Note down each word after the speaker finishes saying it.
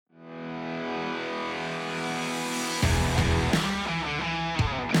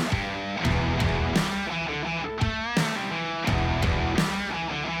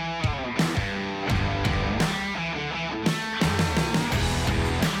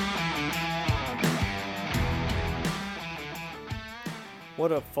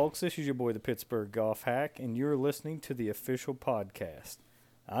What up, folks? This is your boy, the Pittsburgh Golf Hack, and you're listening to the official podcast.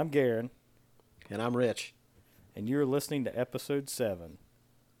 I'm Garen. And I'm Rich. And you're listening to episode 7.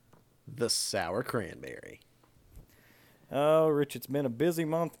 The Sour Cranberry. Oh, Rich, it's been a busy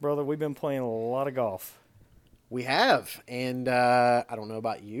month, brother. We've been playing a lot of golf. We have, and I don't know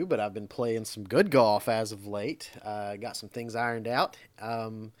about you, but I've been playing some good golf as of late. Got some things ironed out,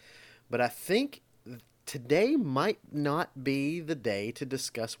 but I think today might not be the day to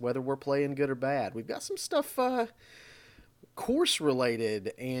discuss whether we're playing good or bad. We've got some stuff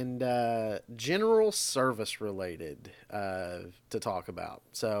course-related and general service-related to talk about.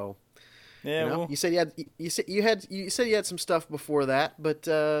 So, Yeah, well, you said you had some stuff before that, but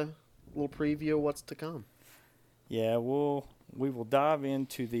a little preview of what's to come. yeah, we will dive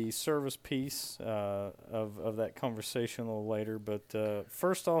into the service piece of that conversation a little later. But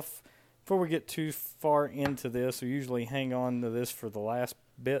first off, before we get too far into this, we usually hang on to this for the last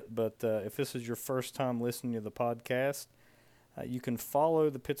bit. But if this is your first time listening to the podcast, you can follow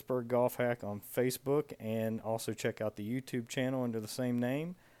the Pittsburgh Golf Hack on Facebook and also check out the YouTube channel under the same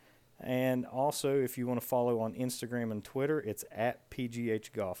name. And also, if you want to follow on Instagram and Twitter, it's at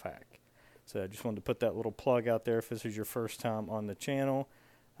PGH Golf Hack. So I just wanted to put that little plug out there if this is your first time on the channel.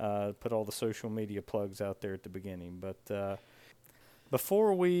 Put all the social media plugs out there at the beginning. But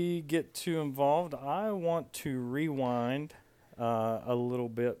before we get too involved, I want to rewind a little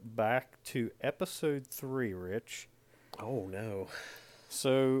bit back to episode 3, Rich. Oh, no.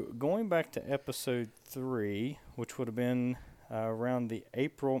 So going back to episode 3, which would have been around the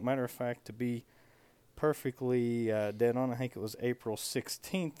April, matter of fact, to be perfectly dead on, I think it was April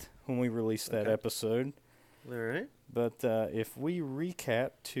 16th when we released that episode. All right. But if we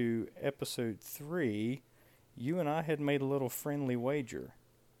recap to episode 3, you and I had made a little friendly wager.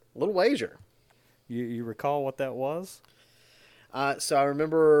 A little wager. You recall what that was? So I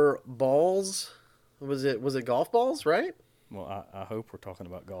remember balls. Was it golf balls, right? Well, I hope we're talking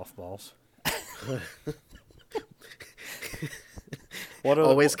about golf balls.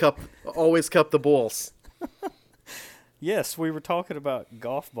 Always cup the balls. Yes, we were talking about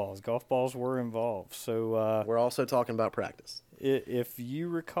golf balls. Golf balls were involved. So we're also talking about practice. If you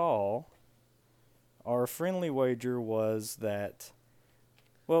recall, our friendly wager was that.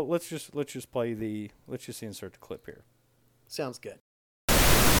 Well, let's just insert the clip here. Sounds good.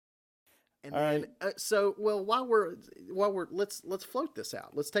 And all then, right. While we're let's float this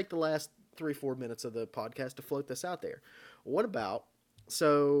out. Let's take the last 3-4 minutes of the podcast to float this out there. What about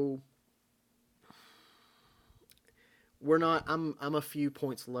we're not. I'm a few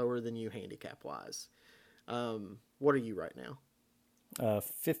points lower than you handicap wise. What are you right now?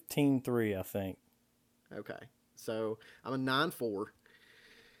 15-3, I think. Okay, so I'm a 9-4.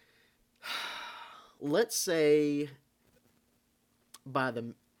 Let's say by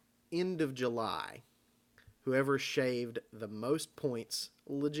the end of July, whoever shaved the most points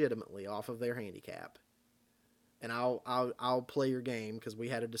legitimately off of their handicap, and I'll play your game because we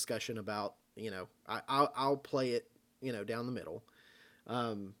had a discussion about I'll play it down the middle.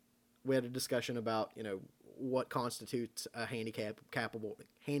 We had a discussion about what constitutes a handicapable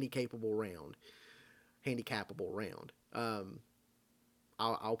round.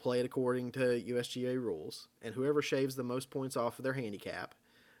 I'll play it according to USGA rules, and whoever shaves the most points off of their handicap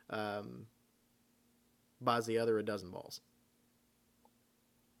buys the other a dozen balls.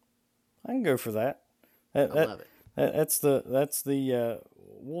 I can go for that. I love it. That's the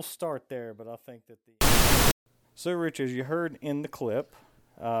we'll start there, but I think that the. So, Rich, as you heard in the clip,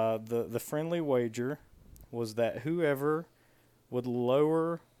 the friendly wager was that whoever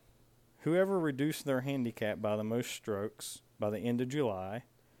reduced their handicap by the most strokes by the end of July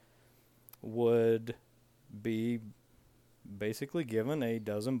would be basically given a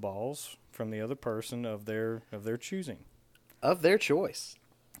dozen balls from the other person of their choosing. Of their choice.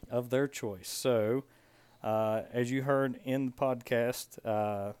 So, as you heard in the podcast,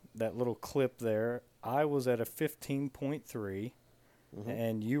 that little clip there, I was at a 15.3,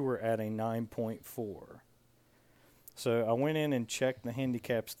 and you were at a 9.4. So I went in and checked the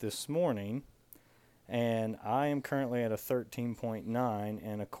handicaps this morning, and I am currently at a 13.9,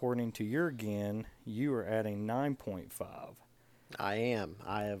 and according to your GIN, you are at a 9.5. I am.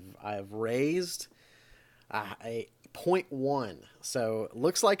 I have raised a 0.1. So it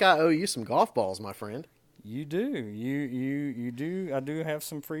looks like I owe you some golf balls, my friend. You do. You do. I do have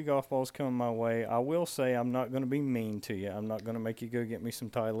some free golf balls coming my way. I will say I'm not going to be mean to you. I'm not going to make you go get me some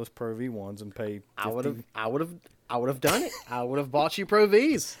Titleist Pro V1s and pay 50. I would have done it. I would have bought you Pro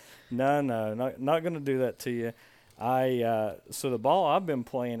Vs. No, not going to do that to you. So the ball I've been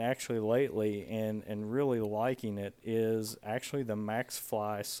playing actually lately and really liking it is actually the Max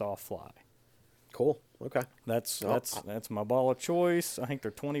Fly Soft Fly. Cool. Okay. That's my ball of choice. I think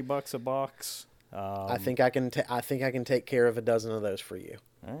they're $20 a box. I think I can take care of a dozen of those for you.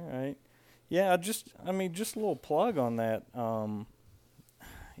 All right. Yeah, just a little plug on that. I've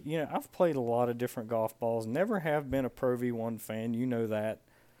played a lot of different golf balls. Never have been a Pro V1 fan. You know that.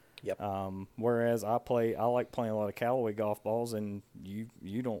 Yep. Whereas I like playing a lot of Callaway golf balls, and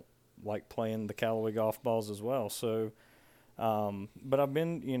you don't like playing the Callaway golf balls as well. So, but I've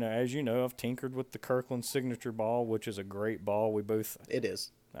been, as you know, I've tinkered with the Kirkland signature ball, which is a great ball. It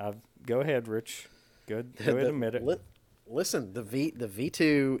is. Go ahead, Rich. Go ahead, admit it. Listen, the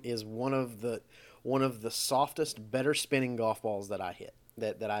V2 is one of the softest, better spinning golf balls that I hit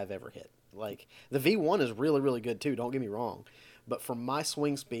that I've ever hit. Like the V1 is really, really good too. Don't get me wrong, but for my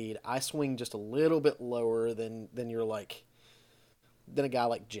swing speed, I swing just a little bit lower than a guy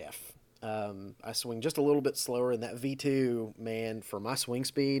like Jeff. I swing just a little bit slower, and that V2, man, for my swing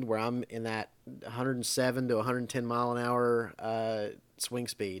speed, where I'm in that 107 to 110 mile an hour swing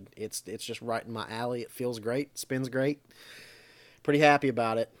speed, it's just right in my alley. It feels great, spins great. Pretty happy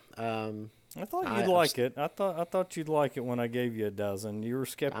about it. I thought you'd like it. I thought you'd like it when I gave you a dozen. You were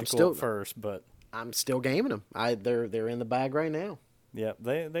skeptical at first, but I'm still gaming them. They're in the bag right now. Yeah,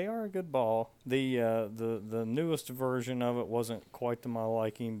 they are a good ball. The newest version of it wasn't quite to my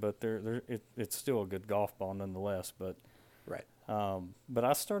liking, but it's still a good golf ball nonetheless. But right. But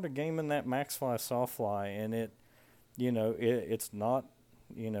I started gaming that Max Fly Soft Fly, and it's not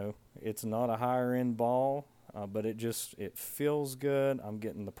a higher end ball, but it feels good. I'm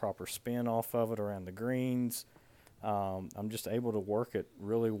getting the proper spin off of it around the greens. I'm just able to work it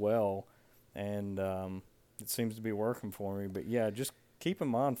really well, and it seems to be working for me. But yeah, just keep in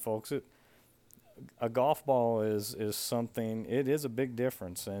mind, folks, a golf ball is something. It is a big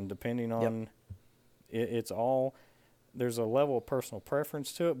difference, and depending on it's all. There's a level of personal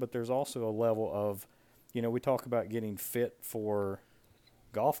preference to it, but there's also a level of, we talk about getting fit for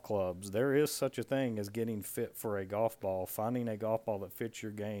golf clubs. There is such a thing as getting fit for a golf ball. Finding a golf ball that fits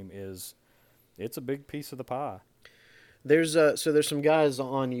your game it's a big piece of the pie. There's some guys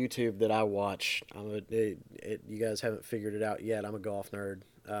on YouTube that I watch. You guys haven't figured it out yet. I'm a golf nerd.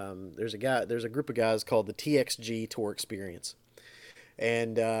 There's a group of guys called the TXG Tour Experience,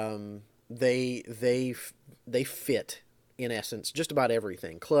 and they fit, in essence, just about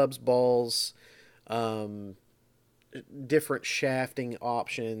everything: clubs, balls, different shafting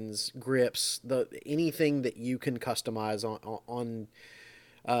options, grips, anything that you can customize on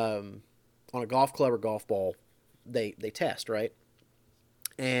a golf club or golf ball. They test, right?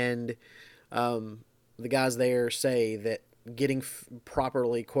 And the guys there say that getting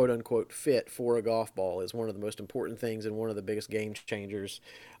properly, quote unquote, fit for a golf ball is one of the most important things and one of the biggest game changers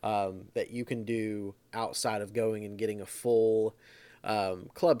that you can do outside of going and getting a full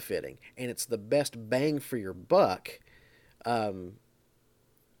club fitting. And it's the best bang for your buck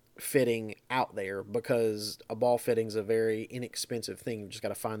fitting out there, because a ball fitting is a very inexpensive thing. You've just got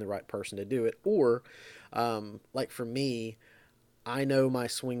to find the right person to do it. Or like for me, I know my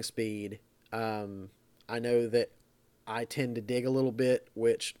swing speed. I know that I tend to dig a little bit,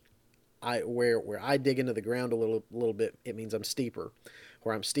 which where I dig into the ground a little bit, it means I'm steeper.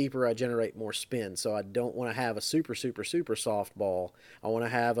 Where I'm steeper, I generate more spin. So I don't want to have a super, super, super soft ball. I want to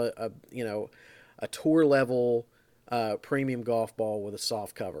have a tour level premium golf ball with a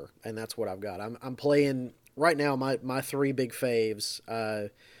soft cover, and that's what I've got. I'm playing right now. My three big faves.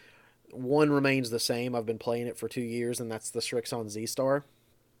 One remains the same. I've been playing it for 2 years, and that's the Srixon Z-Star.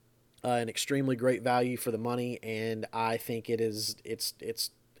 An extremely great value for the money, and I think it's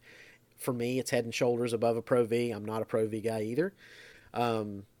for me, it's head and shoulders above a Pro V. I'm not a Pro V guy either.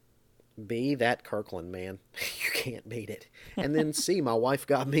 B, that Kirkland, man, you can't beat it. And then C, my wife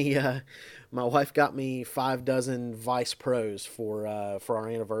got me 5 dozen Vice Pros for our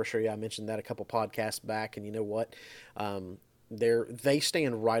anniversary. I mentioned that a couple podcasts back, and you know what? They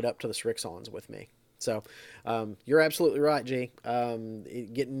stand right up to the Srixons with me. So you're absolutely right, G.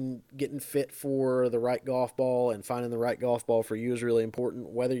 Getting fit for the right golf ball and finding the right golf ball for you is really important,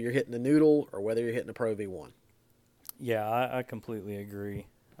 whether you're hitting a noodle or whether you're hitting a Pro V1. Yeah, I completely agree.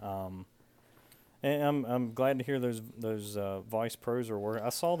 And I'm glad to hear those Vice Pros are working. I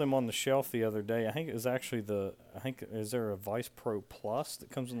saw them on the shelf the other day. I think it was actually is there a Vice Pro Plus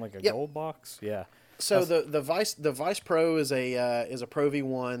that comes in like a gold box? Yeah. So the Vice Pro is a Pro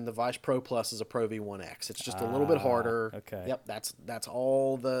V1. The Vice Pro Plus is a Pro V1X. It's just a little bit harder. Okay. Yep. That's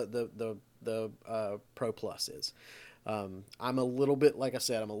all the Pro Plus is. I'm a little bit, like I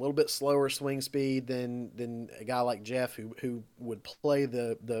said, I'm a little bit slower swing speed than a guy like Jeff who would play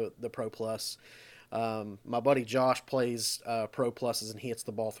the Pro Plus. My buddy Josh plays Pro Pluses and he hits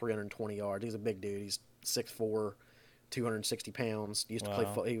the ball 320 yards. He's a big dude. He's 6'4", 260 pounds. Used to play.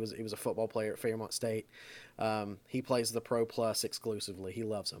 Wow. He was a football player at Fairmont State. He plays the Pro Plus exclusively. He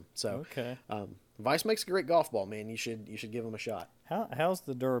loves them. So Okay. Vice makes a great golf ball, man. You should give him a shot. How's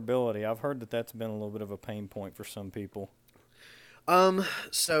the durability? I've heard that that's been a little bit of a pain point for some people.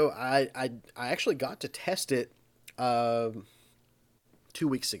 So I actually got to test it 2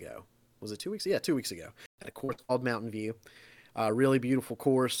 weeks ago. Was it 2 weeks? Yeah, 2 weeks ago. At a course called Mountain View. Really beautiful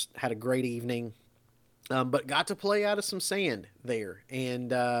course. Had a great evening. But got to play out of some sand there.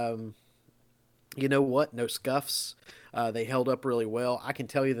 And you know what? No scuffs. They held up really well. I can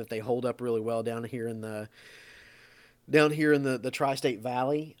tell you that they hold up really well down here in the Tri-State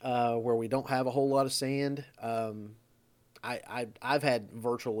Valley, where we don't have a whole lot of sand. I've had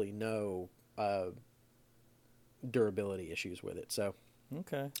virtually no durability issues with it. So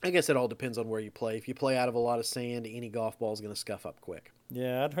Okay. I guess it all depends on where you play. If you play out of a lot of sand, any golf ball is going to scuff up quick.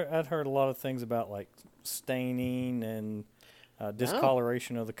 Yeah, I'd heard a lot of things about like staining and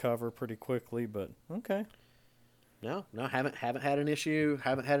discoloration of the cover pretty quickly, but okay. No, haven't had an issue.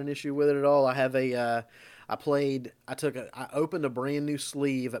 Haven't had an issue with it at all. I have a. I opened a brand new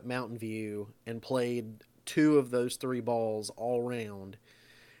sleeve at Mountain View and played two of those three balls all round,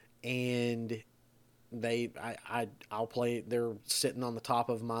 and I'll play. They're sitting on the top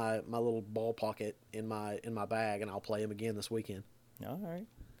of my little ball pocket in my bag, and I'll play them again this weekend. All right.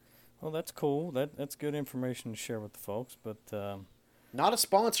 Well, that's cool. That's good information to share with the folks. But Not a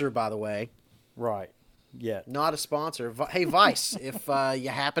sponsor, by the way. right, yet. Not a sponsor. Hey, Vice, if you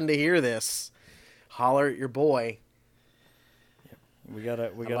happen to hear this, holler at your boy. We got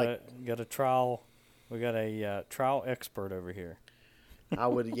a trial. We got a trial expert over here. I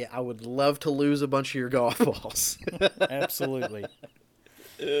would love to lose a bunch of your golf balls. Absolutely.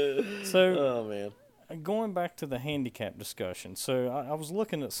 So, Oh man. going back to the handicap discussion, so I was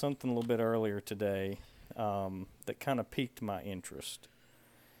looking at something a little bit earlier today that kind of piqued my interest,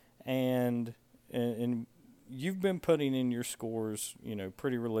 and you've been putting in your scores,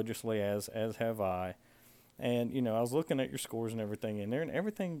 pretty religiously, as have I, and I was looking at your scores and everything in there, and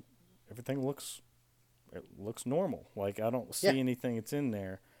everything looks normal. Like I don't see anything that's in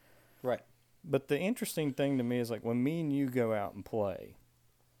there. Right. But the interesting thing to me is like when me and you go out and play,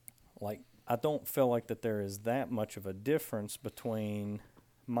 like I don't feel like that there is that much of a difference between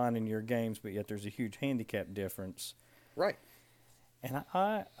mine and your games, but yet there's a huge handicap difference. Right. And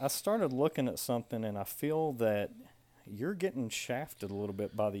I started looking at something, and I feel that you're getting shafted a little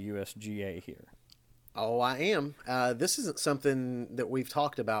bit by the USGA here. Oh, I am. This isn't something that we've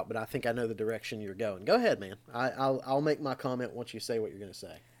talked about, but I think I know the direction you're going. Go ahead, man. I'll make my comment once you say what you're going to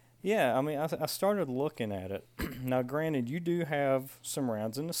say. Yeah, I mean, I started looking at it. Now, granted, you do have some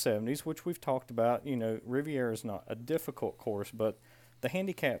rounds in the 70s, which we've talked about. Riviera is not a difficult course, but the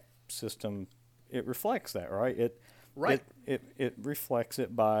handicap system, it reflects that, right? It reflects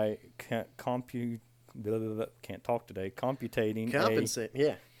it by computating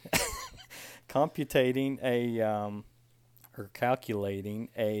or calculating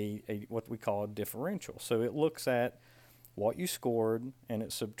a what we call a differential. So it looks at what you scored, and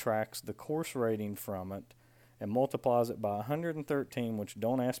it subtracts the course rating from it and multiplies it by 113, which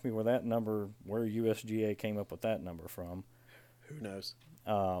don't ask me where USGA came up with that number from. Who knows?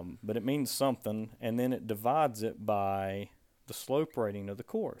 But it means something, and then it divides it by the slope rating of the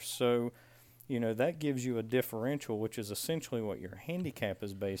course. So, that gives you a differential, which is essentially what your handicap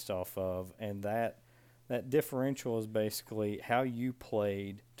is based off of, and that differential is basically how you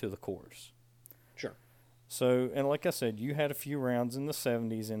played to the course. Sure. So, and like I said, you had a few rounds in the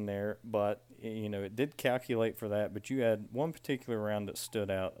 70s in there, but, it did calculate for that. But you had one particular round that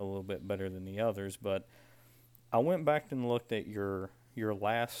stood out a little bit better than the others. But I went back and looked at your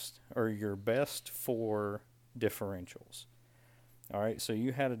last or your best four differentials. All right, so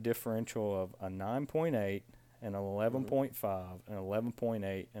you had a differential of a 9.8, an 11.5, an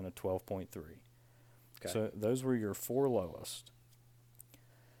 11.8, and a 12.3. Okay. So those were your four lowest.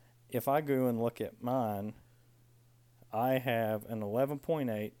 If I go and look at mine, I have an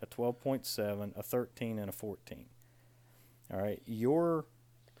 11.8, a 12.7, a 13, and a 14. All right,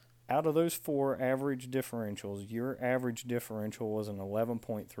 out of those four average differentials, your average differential was an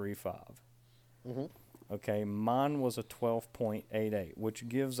 11.35. Mm-hmm. Okay, mine was a 12.88, which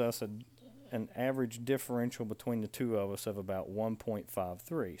gives us an average differential between the two of us of about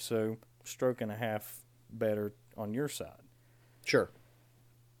 1.53. So, stroke and a half better on your side. Sure.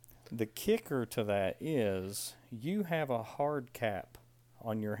 The kicker to that is you have a hard cap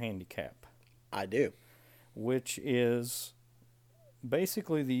on your handicap, I do. which is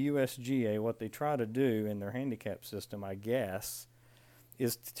basically the USGA. What they try to do in their handicap system, I guess,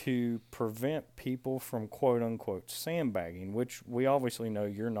 is to prevent people from quote unquote sandbagging, which we obviously know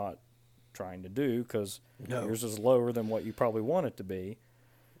you're not trying to do because No. yours is lower than what you probably want it to be.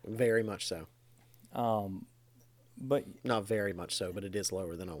 Very much so. But Not very much so, but it is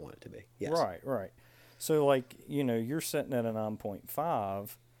lower than I want it to be. Yes. right. So like, you're sitting at a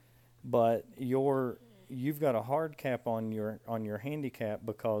 9.5, but you've got a hard cap on your handicap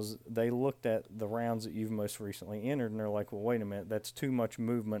because they looked at the rounds that you've most recently entered and they're like, well, wait a minute, that's too much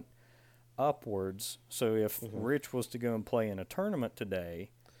movement upwards. So if Rich was to go and play in a tournament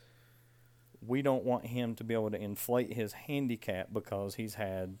today, we don't want him to be able to inflate his handicap because he's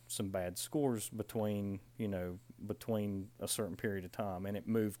had some bad scores between a certain period of time and it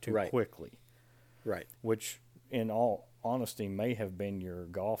moved too quickly. Right. Which, in all honesty, may have been your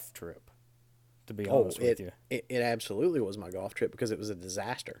golf trip, to be honest with you. It absolutely was my golf trip because it was a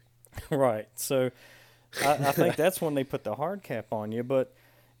disaster. Right. So I think that's when they put the hard cap on you. But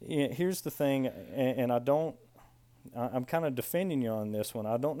here's the thing, and I'm kind of defending you on this one.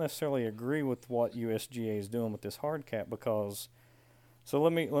 I don't necessarily agree with what USGA is doing with this hard cap because. So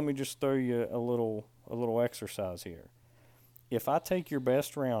let me just throw you a little exercise here. If I take your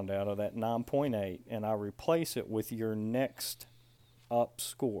best round out of that 9.8 and I replace it with your next up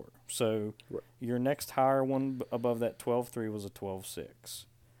score, so your next higher one above that 12.3 was a 12.6.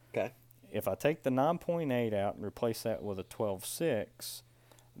 Okay. If I take the 9.8 out and replace that with a 12.6,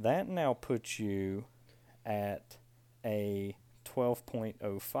 that now puts you at a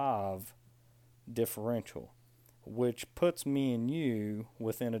 12.05 differential, which puts me and you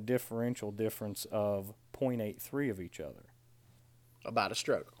within a differential difference of 0.83 of each other. About a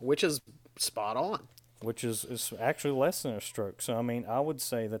stroke, which is spot on. Which is actually less than a stroke. So, I mean, I would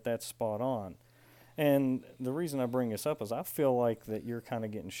say that that's spot on. And the reason I bring this up is I feel like that you're kind of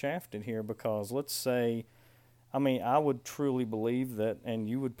getting shafted here because let's say, I mean, I would truly believe that, and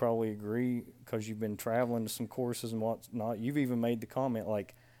you would probably agree because you've been traveling to some courses and whatnot. You've even made the comment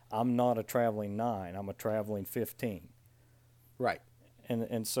like, I'm not a traveling 9, I'm a traveling 15. Right.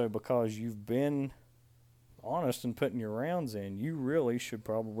 And so because you've been honest and putting your rounds in, you really should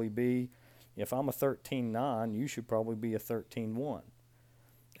probably be, if I'm a 13.9, you should probably be a 13.1.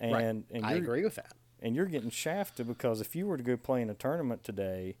 And I agree with that. And you're getting shafted because if you were to go play in a tournament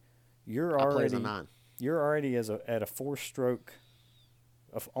today, you're I play already as a 9. You're already at a 4-stroke,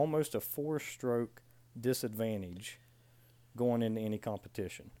 almost a 4-stroke disadvantage going into any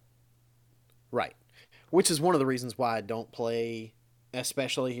competition. Right. Which is one of the reasons why I don't play,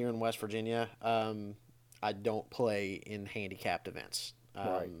 especially here in West Virginia. I don't play in handicapped events.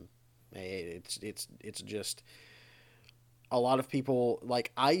 Right. It's just a lot of people,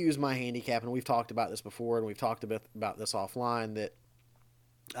 like, I use my handicap, and we've talked about this before, and we've talked about this offline, that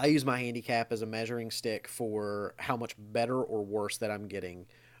I use my handicap as a measuring stick for how much better or worse that I'm getting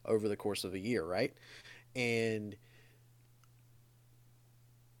over the course of a year, right? And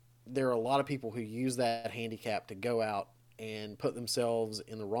there are a lot of people who use that handicap to go out and put themselves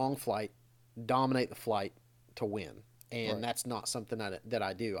in the wrong flight, dominate the flight to win. And that's not something that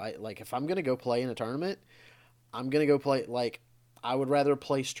I do. If I'm going to go play in a tournament, I'm going to go play, I would rather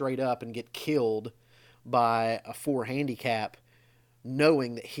play straight up and get killed by a 4 handicap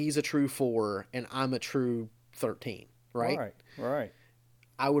knowing that he's a true 4 and I'm a true 13, right? Right.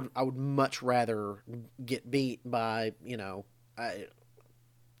 I would much rather get beat by,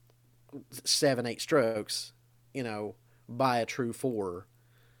 7, 8 strokes, by a true 4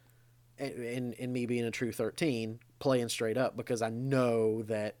 and me being a true 13 playing straight up because I know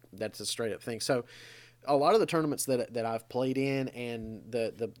that that's a straight up thing. So a lot of the tournaments that I've played in and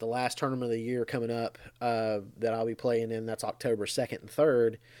the last tournament of the year coming up that I'll be playing in, that's October 2nd and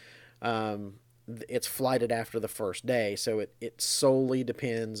 3rd. It's flighted after the first day, so it solely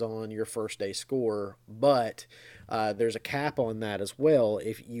depends on your first day score, but there's a cap on that as well.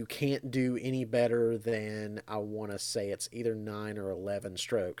 If you can't do any better than, I want to say it's either 9 or 11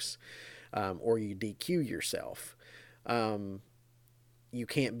 strokes, or you DQ yourself. You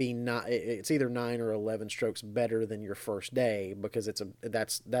can't be it's either 9 or 11 strokes better than your first day because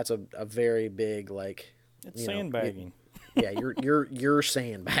that's a very big, it's sandbagging. You're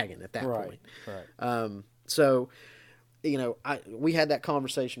sandbagging at that point. Right. So, we had that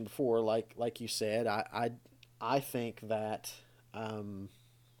conversation before, like you said. I think that, I'm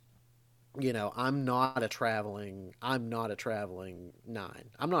not a traveling 9. I'm not a traveling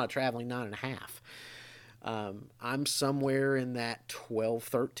 9.5. I'm somewhere in that 12,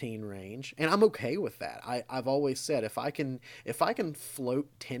 13 range, and I'm okay with that. I've always said if I can float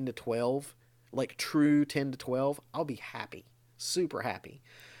 10 to 12, like true 10 to 12, I'll be happy, super happy.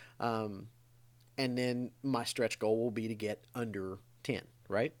 Um, and then my stretch goal will be to get under 10,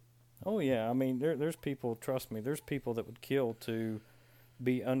 right? Oh yeah, I mean there's people. Trust me, there's people that would kill to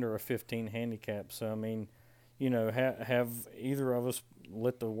be under a 15 handicap. So I mean, have either of us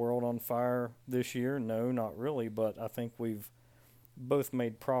lit the world on fire this year? No, not really. But I think we've both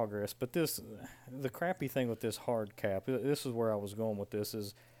made progress. But the crappy thing with this hard cap, this is where I was going with this,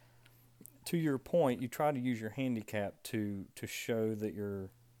 is to your point, you try to use your handicap to show that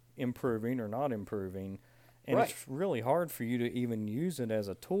you're improving or not improving. And Right. it's really hard for you to even use it as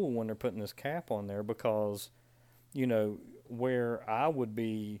a tool when they're putting this cap on there because, where I would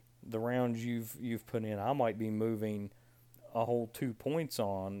be the rounds you've put in, I might be moving a whole 2 points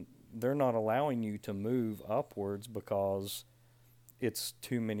on. They're not allowing you to move upwards because it's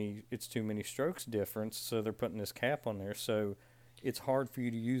too many strokes difference, so they're putting this cap on there. So it's hard for you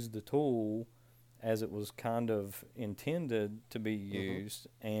to use the tool as it was kind of intended to be Mm-hmm. used,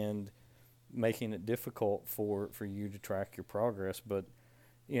 and making it difficult for you to track your progress. But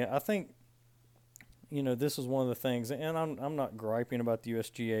I think this is one of the things, and I'm not griping about the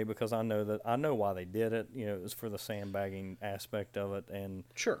USGA because I know why they did it. It was for the sandbagging aspect of it, and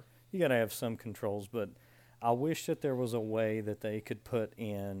Sure. you got to have some controls. But I wish that there was a way that they could put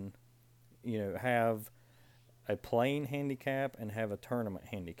in, have a playing handicap and have a tournament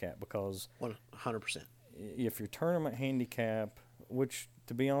handicap, because 100%. if your tournament handicap, which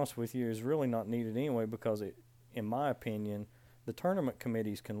to be honest with you is really not needed anyway, because in my opinion, the tournament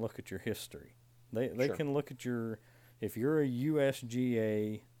committees can look at your history. They Sure. can look at if you're a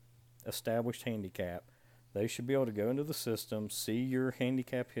USGA established handicap, they should be able to go into the system, see your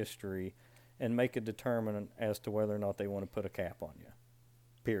handicap history, and make a determinant as to whether or not they want to put a cap on you.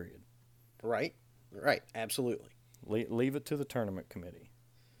 Period. Right. Right. Absolutely. Leave it to the tournament committee.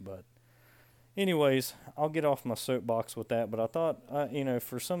 But anyways, I'll get off my soapbox with that. But I thought,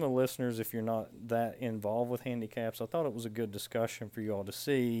 for some of the listeners, if you're not that involved with handicaps, I thought it was a good discussion for you all to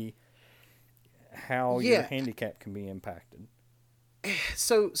see how your Yeah. handicap can be impacted.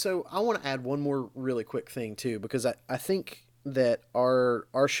 So I want to add one more really quick thing too, because I think that our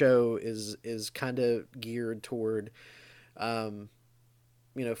show is kind of geared toward um,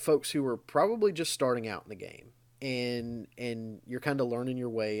 folks who are probably just starting out in the game, and you're kind of learning your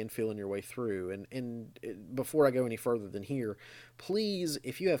way and feeling your way through. And before I go any further than here, please,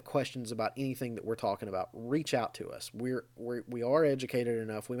 if you have questions about anything that we're talking about, reach out to us. We are educated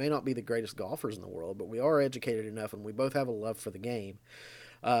enough. We may not be the greatest golfers in the world, but we are educated enough, and we both have a love for the game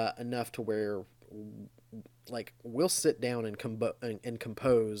enough to where, like, we'll sit down and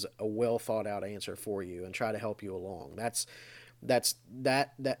compose a well thought out answer for you and try to help you along. That's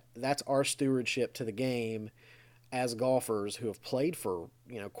our stewardship to the game as golfers who have played for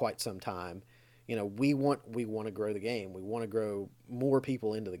quite some time. We want to grow the game. We want to grow more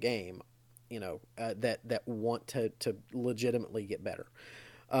people into the game. That want to legitimately get better.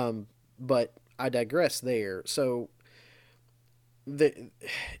 But I digress there. So the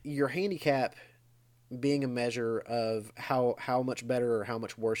your handicap being a measure of how much better or how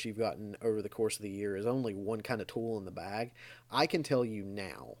much worse you've gotten over the course of the year is only one kind of tool in the bag. I can tell you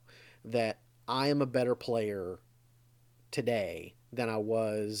now that I am a better player today than I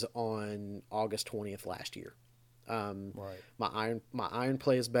was on August 20th last year. Right. My iron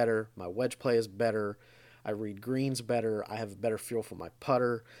play is better. My wedge play is better. I read greens better. I have a better feel for my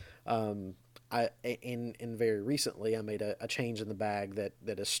putter. In very recently, I made a change in the bag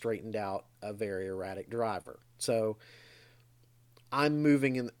that has straightened out a very erratic driver. So I'm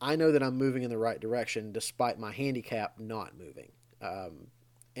moving in. I know that I'm moving in the right direction despite my handicap not moving.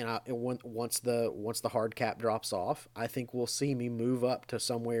 Once the hard cap drops off, I think we'll see me move up to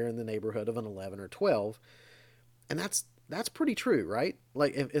somewhere in the neighborhood of an 11 or 12, and that's pretty true, right?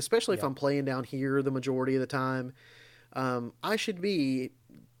 Like, especially if Yeah. I'm playing down here the majority of the time, I should be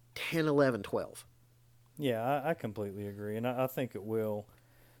 10, 11, 12. Yeah, I completely agree, and I think it will.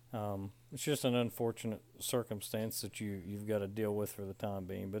 It's just an unfortunate circumstance that you've got to deal with for the time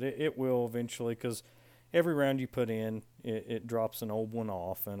being, but it will eventually, because every round you put in, it drops an old one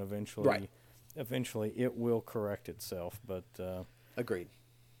off, and Right. eventually it will correct itself. Agreed.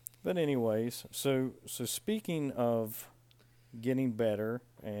 But anyways, so speaking of getting better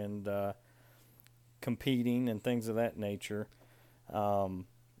and competing and things of that nature, um,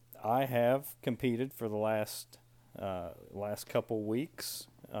 I have competed for the last couple weeks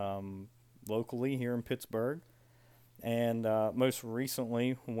locally here in Pittsburgh, And most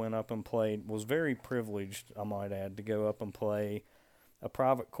recently went up and played, was very privileged, I might add, to go up and play a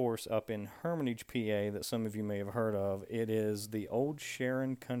private course up in Hermitage, PA, that some of you may have heard of. It is the Old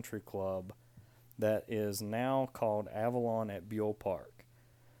Sharon Country Club that is now called Avalon at Buell Park.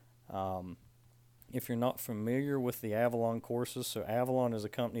 If you're not familiar with the Avalon courses, so Avalon is a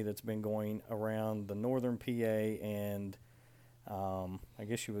company that's been going around the northern PA and I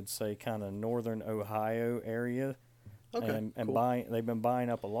guess you would say kind of northern Ohio area. Okay, And cool. they've been buying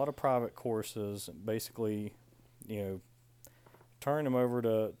up a lot of private courses, basically, turn them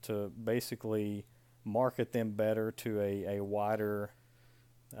over to basically market them better to a wider,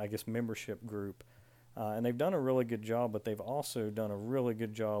 I guess, membership group. And they've done a really good job, but they've also done a really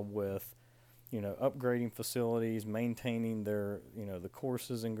good job with, upgrading facilities, maintaining their, the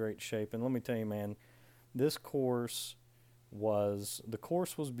courses in great shape. And let me tell you, man, this course the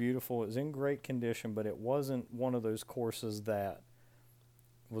course was beautiful. It was in great condition, but it wasn't one of those courses that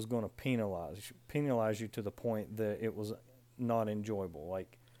was going to penalize you to the point that it was not enjoyable.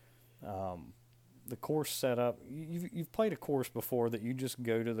 Like the course setup, you've played a course before that you just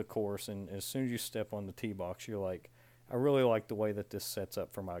go to the course, and as soon as you step on the tee box, you're like, I really like the way that this sets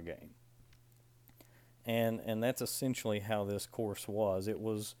up for my game. And that's essentially how this course was. It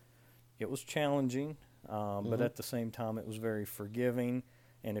was challenging. But at the same time, it was very forgiving,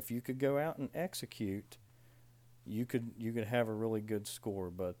 and if you could go out and execute, you could have a really good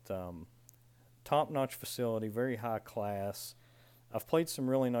score. But top-notch facility, very high class. I've played some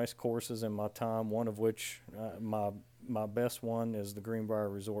really nice courses in my time. One of which my best one is the Greenbrier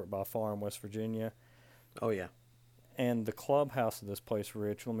Resort by far in West Virginia. Oh yeah. And the clubhouse of this place,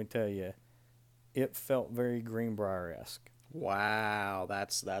 Rich, let me tell you, it felt very Greenbrier-esque. Wow,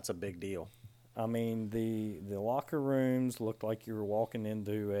 that's a big deal. I mean, the locker rooms looked like you were walking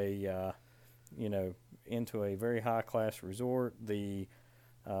into into a very high class resort. The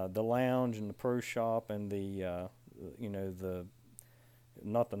lounge and the pro shop and the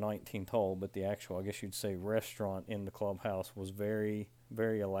not the 19th hole, but the actual, I guess you'd say, restaurant in the clubhouse was very,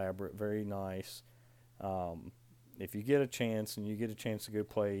 very elaborate, very nice. If you get a chance and you get a chance to go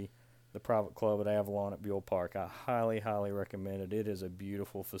play the private club at Avalon at Buell Park, I highly, highly recommend it. It is a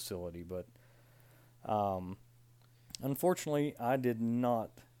beautiful facility, but unfortunately, I did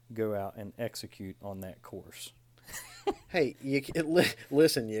not go out and execute on that course. Hey,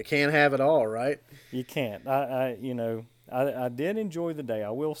 listen, you can't have it all, right? You can't. I did enjoy the day.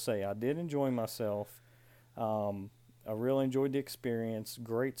 I will say I did enjoy myself. I really enjoyed the experience.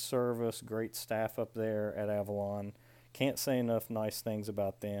 Great service, great staff up there at Avalon. Can't say enough nice things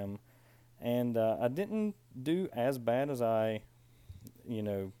about them. And I didn't do as bad as I,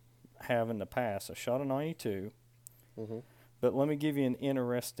 have in the past. I shot a 92. Mm-hmm. But let me give you an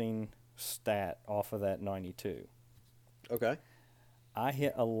interesting stat off of that 92. Okay. I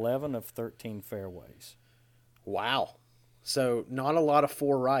hit 11 of 13 fairways. Wow. So not a lot of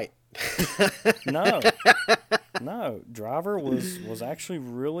 4 right. No. Driver was actually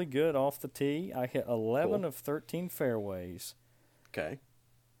really good off the tee. I hit 11 of 13 fairways. Okay.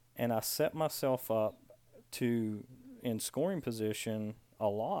 And I set myself up in scoring position a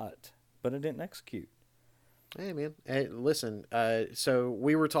lot, but I didn't execute. Hey man, hey, listen. So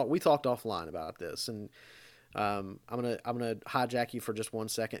we talked offline about this, and I'm gonna hijack you for just 1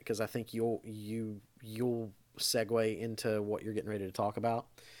 second because I think you'll segue into what you're getting ready to talk about.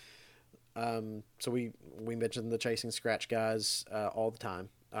 So we mentioned the Chasing Scratch guys all the time.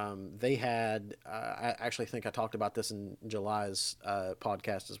 They had I actually think I talked about this in July's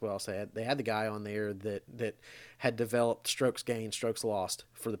podcast as well. So they had the guy on there that had developed strokes gained, strokes lost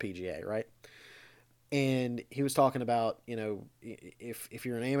for the PGA, right? And he was talking about, if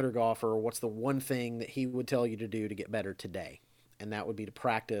you're an amateur golfer, what's the one thing that he would tell you to do to get better today? And that would be to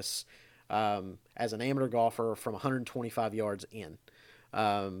practice as an amateur golfer from 125 yards in.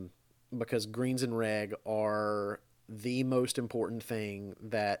 Because greens and reg are the most important thing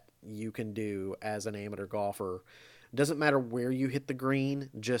that you can do as an amateur golfer. Doesn't matter where you hit the green,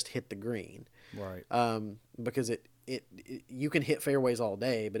 just hit the green. Right. Because you can hit fairways all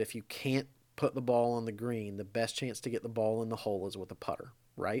day, but if you can't put the ball on the green, the best chance to get the ball in the hole is with a putter,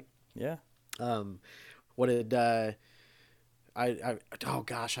 right? Yeah. What did oh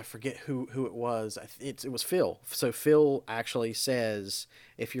gosh, I forget who it was. It was Phil. So Phil actually says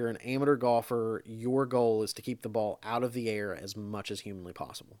if you're an amateur golfer, your goal is to keep the ball out of the air as much as humanly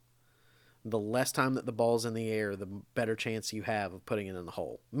possible. The less time that the ball's in the air, the better chance you have of putting it in the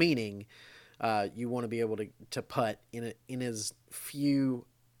hole. Meaning, you want to be able to putt in as few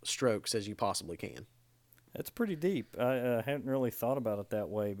strokes as you possibly can. That's pretty deep. I hadn't really thought about it that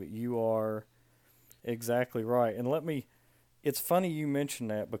way, but you are Exactly right. And it's funny you mention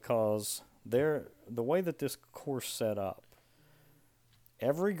that because the way that this course set up,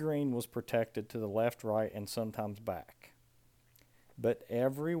 every green was protected to the left, right, and sometimes back. But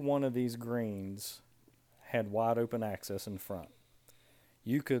every one of these greens had wide open access in front.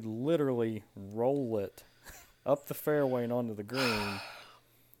 You could literally roll it up the fairway and onto the green,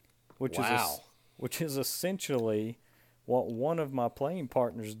 which Wow. which is essentially what one of my playing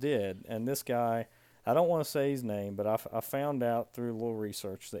partners did. And this guy, I don't want to say his name, but I found out through a little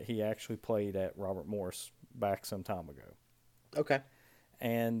research that he actually played at Robert Morris back some time ago. Okay.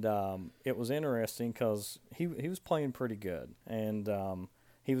 And it was interesting because he was playing pretty good, and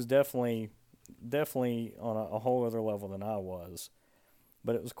he was definitely on a whole other level than I was.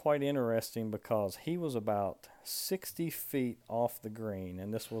 But it was quite interesting because he was about 60 feet off the green,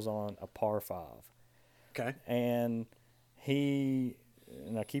 and this was on a par 5. Okay. And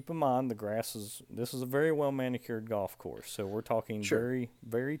now keep in mind, this is a very well manicured golf course. So we're talking Sure. very,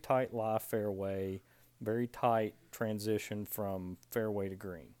 very tight lie fairway, very tight transition from fairway to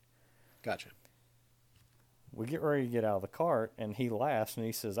green. Gotcha. We get ready to get out of the cart, and he laughs and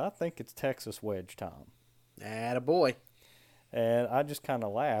he says, "I think it's Texas wedge time." Attaboy. And I just kind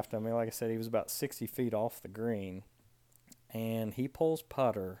of laughed. I mean, like I said, he was about 60 feet off the green, and he pulls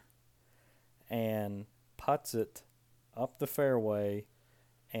putter and putts it up the fairway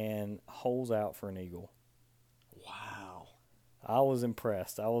and holes out for an eagle. Wow. I was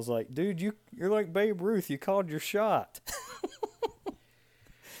impressed. I was like, dude, you're like Babe Ruth. You called your shot.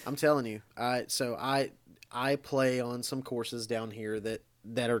 I'm telling you. I play on some courses down here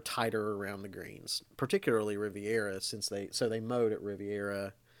that are tighter around the greens, particularly Riviera, since they mowed at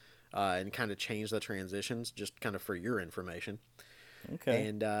Riviera and kind of changed the transitions, just kind of for your information. Okay.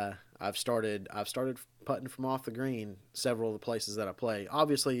 And I've started putting from off the green several of the places that I play.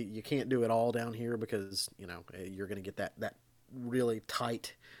 Obviously, you can't do it all down here because you're going to get that really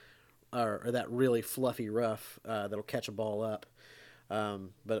tight or that really fluffy rough that'll catch a ball up.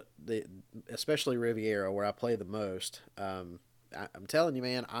 But especially Riviera, where I play the most, I'm telling you,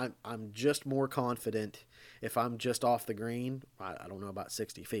 man, I'm just more confident if I'm just off the green. I don't know about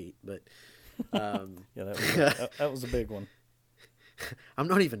 60 feet, but Yeah, that was a big one. I'm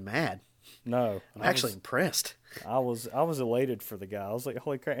not even mad. No, I'm actually impressed. I was elated for the guy. I was like,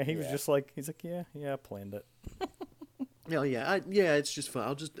 holy crap! And he was Yeah. just like, he's like, yeah, I planned it. Hell yeah, it's just fun.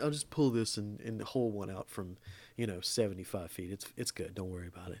 I'll just pull this and hole one out from 75 feet. It's good. Don't worry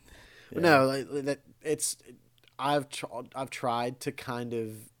about it. But Yeah. no, I've tried to kind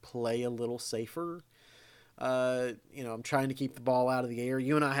of play a little safer. I'm trying to keep the ball out of the air.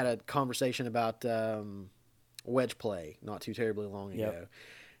 You and I had a conversation about wedge play not too terribly long ago. Yep.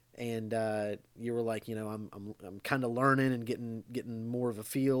 And you were like, I'm kind of learning and getting more of a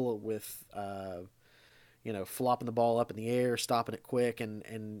feel with flopping the ball up in the air, stopping it quick,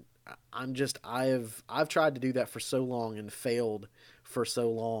 and I've tried to do that for so long and failed for so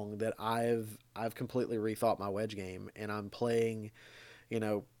long that I've completely rethought my wedge game, and I'm playing,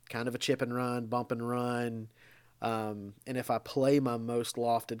 kind of a chip and run, bump and run. And if I play my most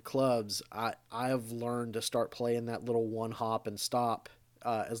lofted clubs, I've learned to start playing that little one hop and stop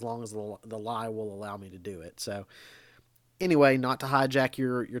as long as the lie will allow me to do it. So anyway, not to hijack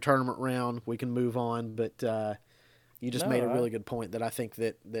your tournament round, we can move on, but you just made a really good point that I think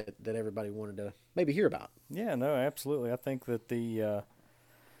that everybody wanted to maybe hear about. Yeah, no, absolutely. I think that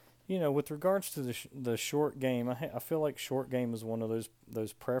with regards to the short game, I feel like short game is one of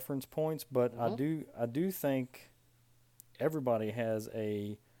those preference points, but Mm-hmm. I do think everybody has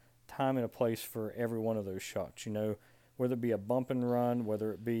a time and a place for every one of those shots. Whether it be a bump and run,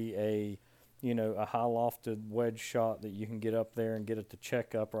 whether it be a high lofted wedge shot that you can get up there and get it to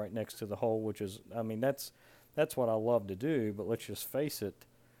check up right next to the hole, which is, I mean, that's what I love to do. But let's just face it,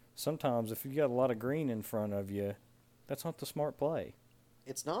 sometimes if you got a lot of green in front of you, that's not the smart play.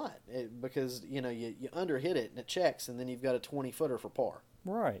 It's not because you underhit it and it checks, and then you've got a 20-footer for par.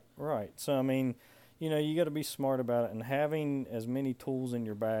 Right. So I mean, you got to be smart about it, and having as many tools in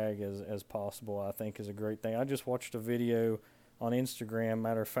your bag as possible, I think, is a great thing. I just watched a video on Instagram,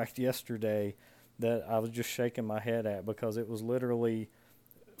 matter of fact, yesterday, that I was just shaking my head at because it was literally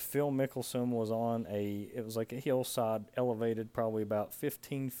Phil Mickelson was on it was like a hillside elevated probably about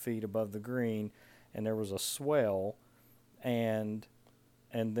 15 feet above the green, and there was a swell and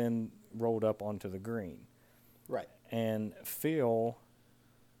then rolled up onto the green. Right. And Phil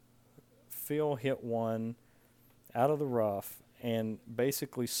hit one out of the rough and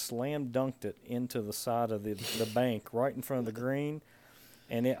basically slam dunked it into the side of the bank right in front of the green,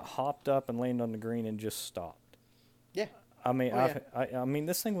 and it hopped up and landed on the green and just stopped. Yeah. I mean, Oh, yeah. I mean,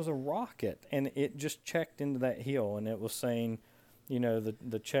 this thing was a rocket, and it just checked into that hill, and it was saying, you know,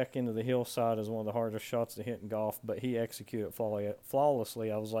 the check into the hillside is one of the hardest shots to hit in golf, but he executed it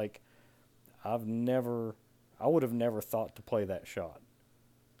flawlessly. I was like, I would have never thought to play that shot.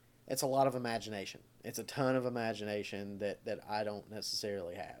 It's a lot of imagination. It's a ton of imagination that I don't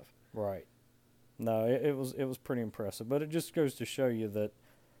necessarily have. Right. No, it was pretty impressive, but it just goes to show you that,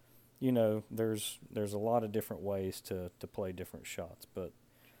 you know, there's a lot of different ways to play different shots. But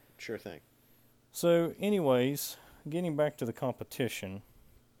Sure thing. so, anyways, getting back to the competition,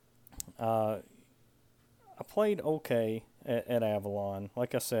 I played okay at Avalon.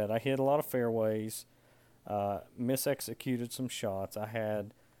 Like I said, I hit a lot of fairways, misexecuted some shots. I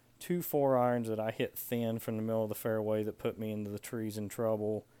had 2 4-irons that I hit thin from the middle of the fairway that put me into the trees in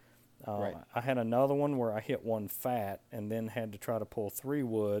trouble. Right. I had another one where I hit one fat and then had to try to pull 3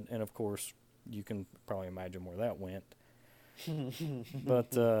 wood, and of course, you can probably imagine where that went.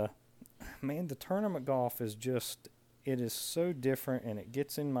 But man, the tournament golf is just, it is so different, and it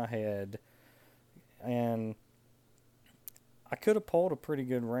gets in my head. And I could have pulled a pretty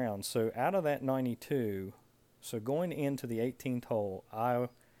good round. So out of that 92, so going into the 18th hole,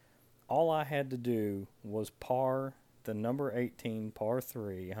 all I had to do was par the number 18 par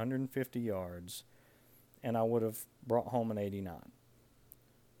 3, 150 yards, and I would have brought home an 89.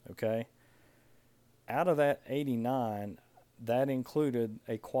 Okay? Out of that 89, that included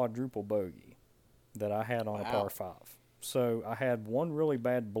a quadruple bogey that I had on a par 5. So I had one really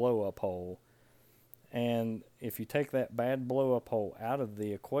bad blow-up hole, and if you take that bad blow-up hole out of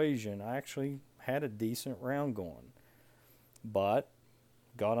the equation, I actually had a decent round going. But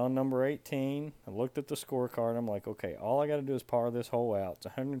got on number 18. I looked at the scorecard. I'm like, okay, all I got to do is par this hole out. It's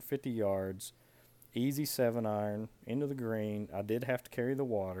 150 yards, easy 7-iron into the green. I did have to carry the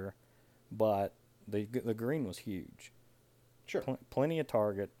water, but the green was huge. Sure. Plenty of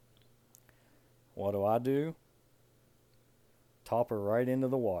target. What do? Top her right into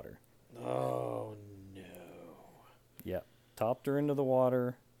the water. Oh, no. Yep. Topped her into the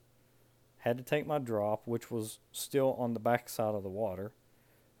water. Had to take my drop, which was still on the back side of the water.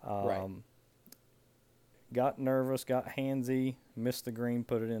 Right. Got nervous, got handsy, missed the green,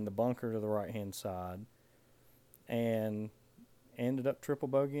 put it in the bunker to the right-hand side, and ended up triple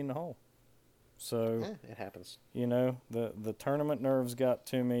bogeying the hole. So, it happens. you know, the tournament nerves got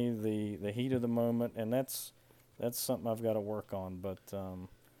to me, the heat of the moment, and that's something I've got to work on. But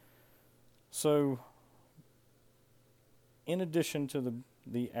so, in addition to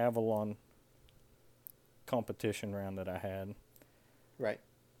the Avalon competition round that I had, Right.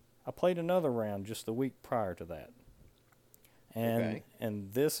 I played another round just the week prior to that. And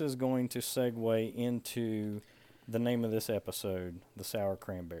this is going to segue into the name of this episode, the Sour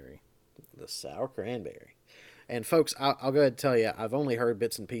Cranberry. The Sour Cranberry. And folks, I'll go ahead and tell you, I've only heard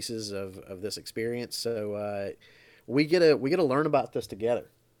bits and pieces of this experience, so we get to learn about this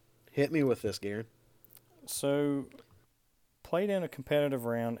together. Hit me with this, Garen. So, played in a competitive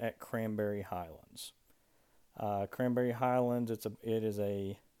round at Cranberry Highlands. Cranberry Highlands,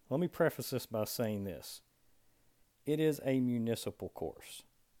 let me preface this by saying this. It is a municipal course.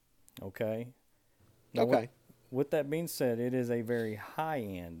 Okay? Now, Okay. With that being said, it is a very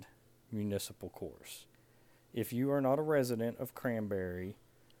high-end municipal course. If you are not a resident of Cranberry,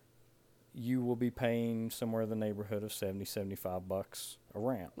 you will be paying somewhere in the neighborhood of $70-$75 a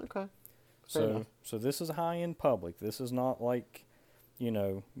round. Okay. Fair enough. So this is a high-end public. This is not like, you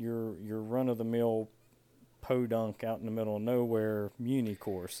know, your run-of-the-mill podunk out in the middle of nowhere muni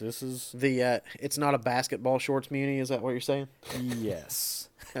course. This is it's not a basketball shorts muni, is that what you're saying? yes.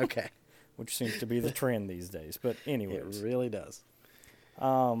 Okay. Which seems to be the trend these days. But anyways. It really does.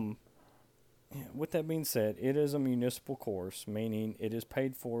 With that being said, it is a municipal course, meaning it is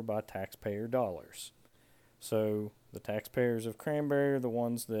paid for by taxpayer dollars. So the taxpayers of Cranberry are the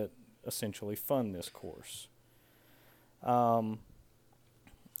ones that essentially fund this course.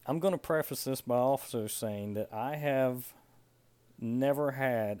 I'm going to preface this by also saying that I have never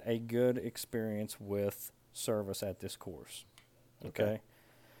had a good experience with service at this course. Okay?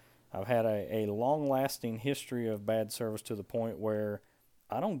 I've had a long-lasting history of bad service to the point where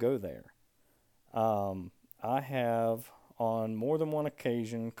I don't go there. I have, on more than one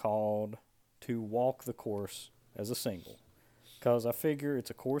occasion, called to walk the course as a single, because I figure it's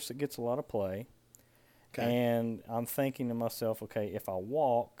a course that gets a lot of play. Okay. And I'm thinking to myself, okay, if I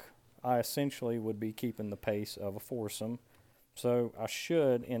walk, I essentially would be keeping the pace of a foursome. So I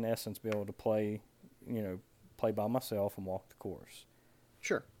should, in essence, be able to play by myself and walk the course.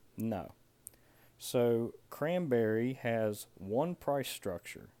 Sure. No. So Cranberry has one price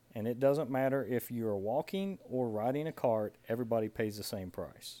structure. And it doesn't matter if you are walking or riding a cart, everybody pays the same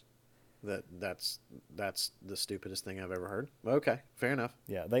price. That's the stupidest thing I've ever heard. Okay, fair enough.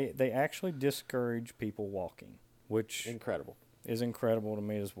 Yeah, they actually discourage people walking, which Incredible. is incredible to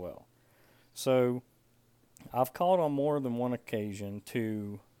me as well. So I've called on more than one occasion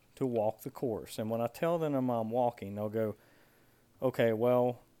to walk the course. And when I tell them I'm walking, they'll go, okay,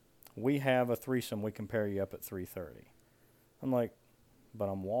 well, we have a threesome. We can pair you up at 3:30. I'm like, but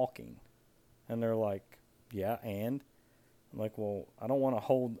I'm walking. And they're like, yeah, and? I'm like, well, I don't want to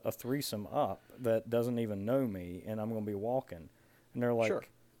hold a threesome up that doesn't even know me, and I'm going to be walking. And they're like, sure.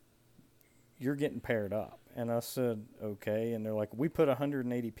 You're getting paired up. And I said, okay. And they're like, we put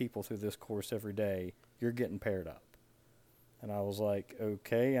 180 people through this course every day. You're getting paired up. And I was like,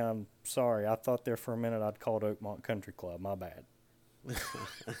 okay, I'm sorry. I thought there for a minute I'd called Oakmont Country Club. My bad.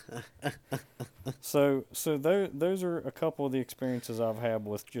 So those are a couple of the experiences I've had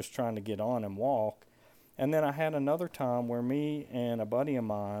with just trying to get on and walk. And then I had another time where me and a buddy of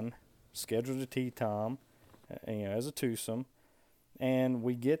mine scheduled a tee time, as a twosome. And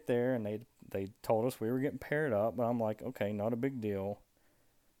we get there, and they told us we were getting paired up. But I'm like, okay, not a big deal.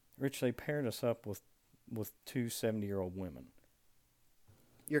 Rich, they paired us up with two 70-year-old women.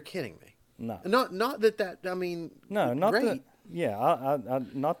 You're kidding me. No. Not that I mean. No, not great. that. Yeah, I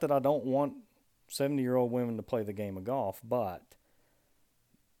not that I don't want 70-year-old women to play the game of golf, but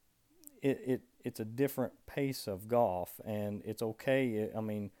it's a different pace of golf, and it's okay. I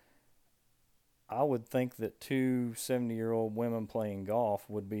mean, I would think that two 70-year-old women playing golf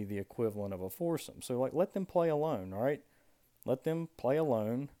would be the equivalent of a foursome. So, like, let them play alone, all right? Let them play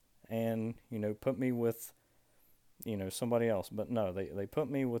alone and, put me with, somebody else. But no, they put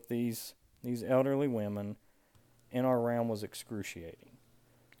me with these elderly women, and our round was excruciating.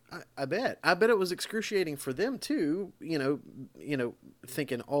 I bet it was excruciating for them too.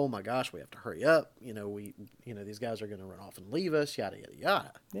 Thinking, oh my gosh, we have to hurry up. These guys are going to run off and leave us. Yada yada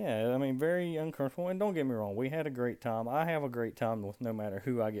yada. Yeah, I mean, very uncomfortable. And don't get me wrong, we had a great time. I have a great time with no matter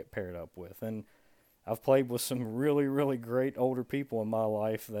who I get paired up with. And I've played with some really, really great older people in my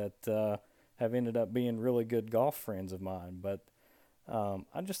life that have ended up being really good golf friends of mine. But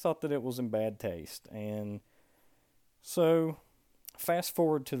I just thought that it was in bad taste. And so fast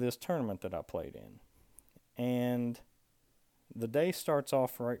forward to this tournament that I played in. And the day starts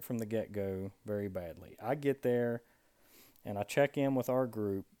off right from the get-go very badly. I get there, and I check in with our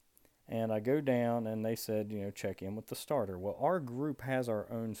group, and I go down, and they said, check in with the starter. Well, our group has our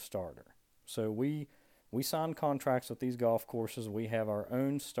own starter. So we sign contracts with these golf courses. We have our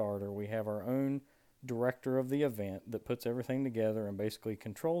own starter. We have our own director of the event that puts everything together and basically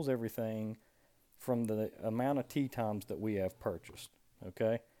controls everything from the amount of tee times that we have purchased,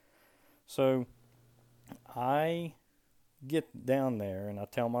 okay? So I get down there, and I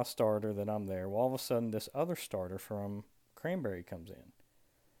tell my starter that I'm there. Well, all of a sudden, this other starter from Cranberry comes in.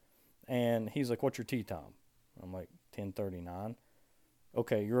 And he's like, what's your tee time? I'm like, 10:39.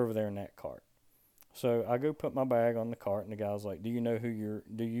 Okay, you're over there in that cart. So I go put my bag on the cart, and the guy's like, do you know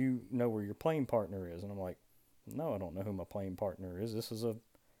where your playing partner is? And I'm like, no, I don't know who my playing partner is. This is a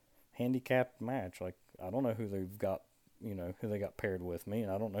handicapped match. Like, I don't know who they've got, who they got paired with me,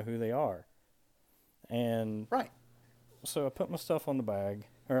 and I don't know who they are. And right. So I put my stuff on the bag,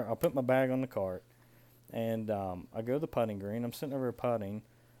 or I put my bag on the cart, and I go to the putting green. I'm sitting over there putting.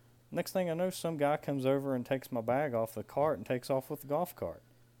 Next thing I know, some guy comes over and takes my bag off the cart and takes off with the golf cart.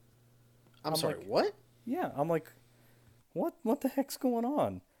 I'm sorry, like, what? Yeah, I'm like, what the heck's going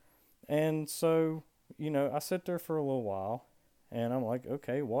on? And so, I sit there for a little while, and I'm like,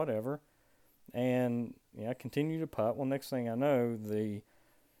 okay, whatever. And I continue to putt. Well, next thing I know,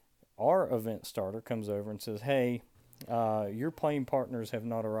 our event starter comes over and says, hey, your playing partners have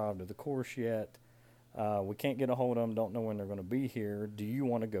not arrived at the course yet. We can't get a hold of them, don't know when they're going to be here. Do you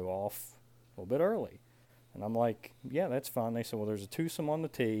want to go off a little bit early? And I'm like, yeah, that's fine. They said, well, there's a twosome on the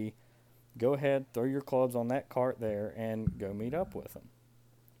tee. Go ahead, throw your clubs on that cart there, and go meet up with them.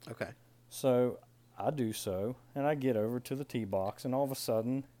 Okay. So I do so, and I get over to the tee box, and all of a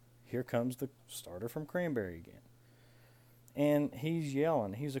sudden, here comes the starter from Cranberry again. And he's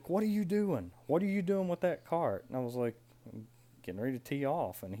yelling. He's like, what are you doing? What are you doing with that cart? And I was like, I'm getting ready to tee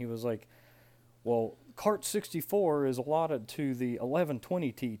off. And he was like, well, cart 64 is allotted to the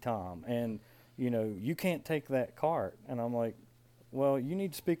 11:20 tee time, and, you can't take that cart. And I'm like, well, you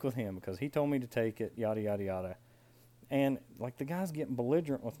need to speak with him because he told me to take it, yada, yada, yada. And, like, the guy's getting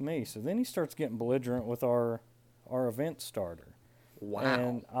belligerent with me. So then he starts getting belligerent with our event starter. Wow.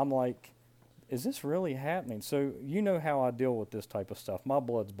 And I'm like, is this really happening? So you know how I deal with this type of stuff. My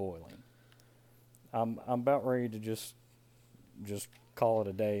blood's boiling. I'm about ready to just call it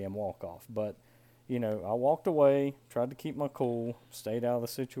a day and walk off. But, I walked away, tried to keep my cool, stayed out of the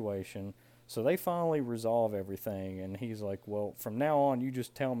situation. So they finally resolve everything, and he's like, well, from now on, you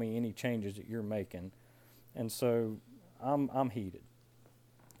just tell me any changes that you're making. And so I'm heated.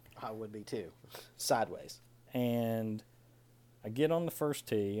 I would be too. Sideways. And I get on the first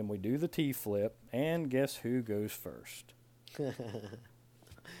tee, and we do the tee flip, and guess who goes first?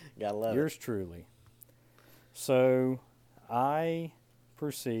 Gotta love Yours truly. So I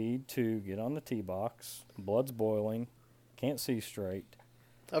proceed to get on the tee box. Blood's boiling. Can't see straight.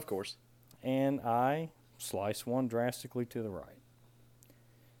 Of course. And I slice one drastically to the right.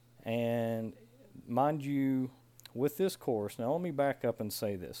 And mind you, with this course, now let me back up and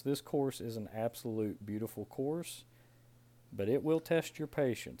say this. This course is an absolute beautiful course, but it will test your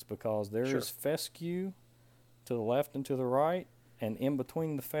patience because there is fescue to the left and to the right, and in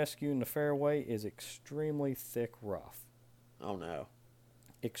between the fescue and the fairway is extremely thick rough. Oh, no.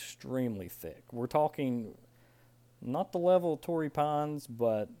 Extremely thick. We're talking not the level of Torrey Pines,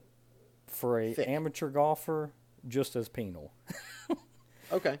 but for a amateur golfer, just as penal.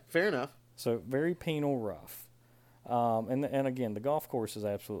 Okay, fair enough. So very penal rough. And again, the golf course is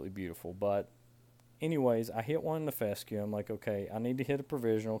absolutely beautiful. But anyways, I hit one in the fescue. I'm like, okay, I need to hit a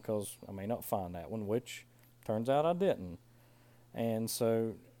provisional because I may not find that one, which turns out I didn't. And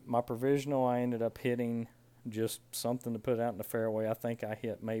so my provisional, I ended up hitting just something to put out in the fairway. I think I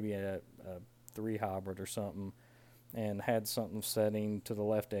hit maybe a 3 hybrid or something and had something setting to the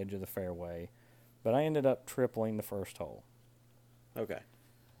left edge of the fairway. But I ended up tripling the first hole. Okay.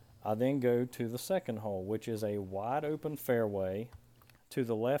 I then go to the second hole, which is a wide open fairway. To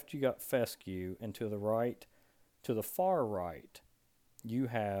the left, you got fescue, and to the right, to the far right, you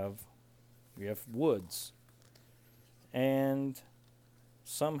have woods. And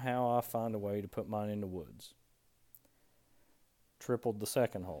somehow I find a way to put mine in the woods. Tripled the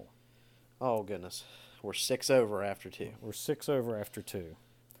second hole. Oh, goodness. We're 6 over after 2. We're 6 over after 2.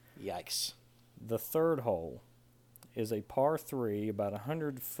 Yikes. The third hole is a par 3, about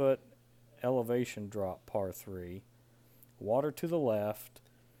 100-foot elevation drop par 3. Water to the left,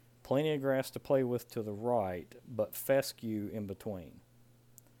 plenty of grass to play with to the right, but fescue in between.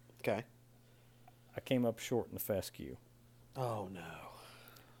 Okay. I came up short in the fescue. Oh, no.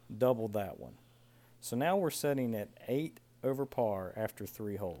 Doubled that one. So now we're sitting at 8 over par after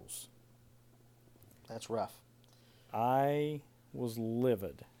 3 holes. That's rough. I was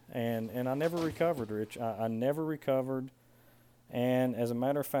livid, and I never recovered, Rich. I never recovered, and as a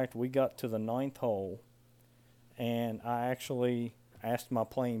matter of fact, we got to the 9th hole, and I actually asked my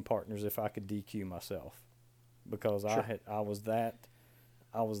playing partners if I could DQ myself because I was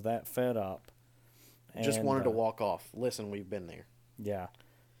that fed up. Just wanted to walk off. Listen, we've been there. Yeah.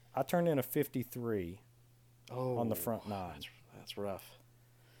 I turned in a 53 on the front 9. That's rough.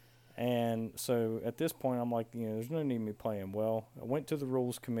 And so at this point, I'm like, there's no need me playing. Well, I went to the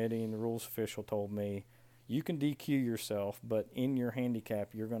rules committee, and the rules official told me, you can DQ yourself, but in your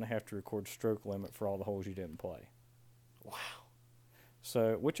handicap, you're going to have to record stroke limit for all the holes you didn't play. Wow.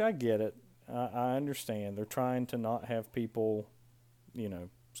 So, which I get it. I understand. They're trying to not have people,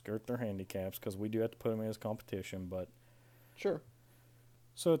 skirt their handicaps because we do have to put them in as competition. But sure.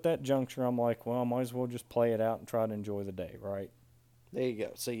 So at that juncture, I'm like, well, I might as well just play it out and try to enjoy the day, right? There you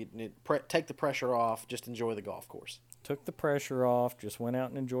go. So you take the pressure off, just enjoy the golf course. Took the pressure off, just went out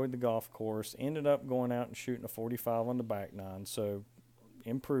and enjoyed the golf course. Ended up going out and shooting a 45 on the back 9, so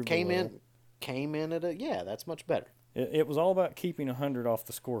improved Came in at that's much better. It was all about keeping 100 off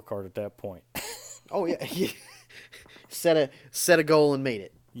the scorecard at that point. Oh, yeah. Set a goal and meet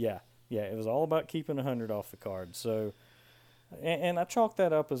it. Yeah, it was all about keeping 100 off the card. So, and I chalk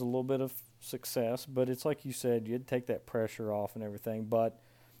that up as a little bit of success, but it's like you said, you'd take that pressure off and everything. But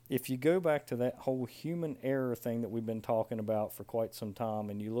if you go back to that whole human error thing that we've been talking about for quite some time,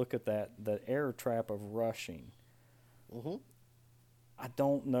 and you look at the error trap of rushing, I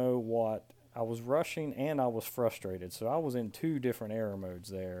don't know what. I was rushing and I was frustrated. So I was in 2 different error modes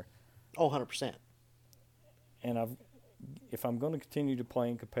there. Oh, 100%. And if I'm going to continue to play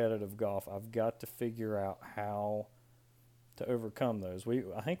in competitive golf, I've got to figure out how to overcome those.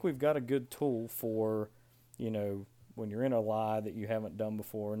 I think we've got a good tool for, when you're in a lie that you haven't done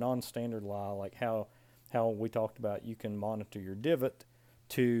before, a non-standard lie, like how we talked about you can monitor your divot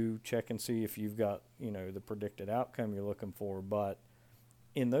to check and see if you've got, the predicted outcome you're looking for. But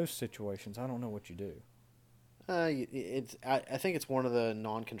in those situations, I don't know what you do. I think it's one of the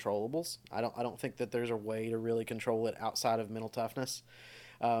non-controllables. I don't think that there's a way to really control it outside of mental toughness,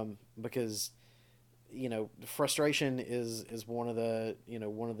 because frustration is one of the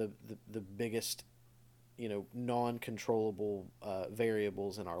biggest non-controllable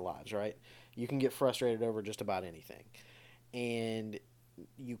variables in our lives, right? You can get frustrated over just about anything, and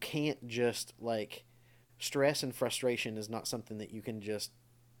you can't just like stress and frustration is not something that you can just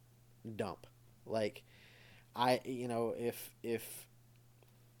dump. Like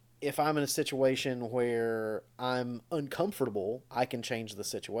if I'm in a situation where I'm uncomfortable, I can change the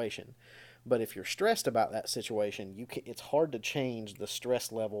situation. But if you're stressed about that situation, it's hard to change the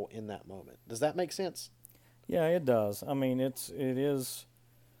stress level in that moment. Does that make sense? Yeah, it does. I mean, it is.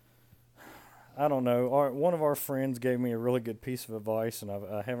 I don't know. One of our friends gave me a really good piece of advice, and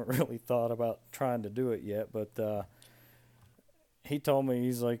I haven't really thought about trying to do it yet. But he told me,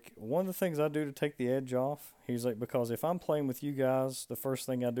 he's like, one of the things I do to take the edge off, he's like, because if I'm playing with you guys, the first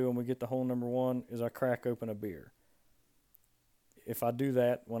thing I do when we get to hole number one is I crack open a beer. If I do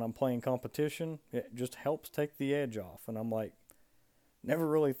that when I'm playing competition, it just helps take the edge off. And I'm like, never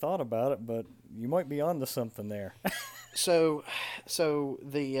really thought about it, but you might be onto something there. So,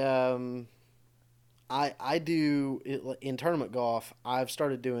 I do in tournament golf. I've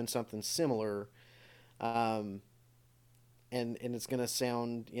started doing something similar, um, and it's gonna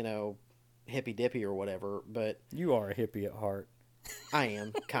sound hippy dippy or whatever, but You are a hippie at heart. I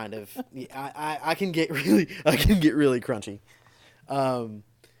am kind of. I can get really crunchy. Um,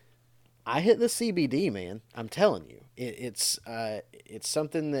 I hit the CBD, man. I'm telling you, it's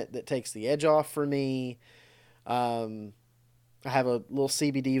something that takes the edge off for me. Um, I have a little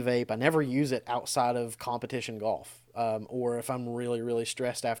CBD vape. I never use it outside of competition golf, or if I'm really really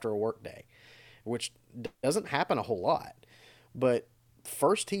stressed after a work day, which doesn't happen a whole lot. But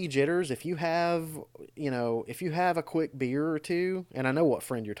first tee jitters, if you have a quick beer or two, and I know what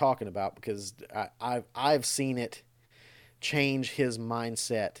friend you're talking about because I've seen it change his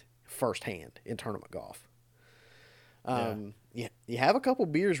mindset firsthand in tournament golf. You have a couple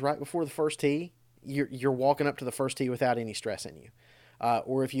beers right before the first tee, you're walking up to the first tee without any stress in you.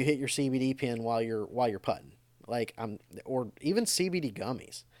 Or if you hit your CBD pin while you're putting, or even CBD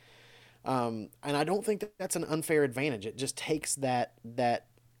gummies. And I don't think that's an unfair advantage. It just takes that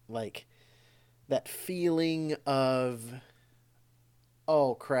feeling of,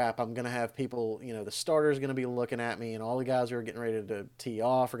 oh crap, I'm gonna have people, the starter's gonna be looking at me, and all the guys who are getting ready to tee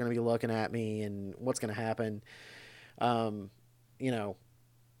off are gonna be looking at me, and what's gonna happen? Um, you know,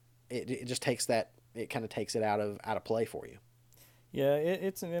 it just takes that. It kind of takes it out of play for you. Yeah,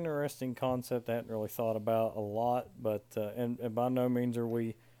 it's an interesting concept I hadn't really thought about a lot, but and by no means are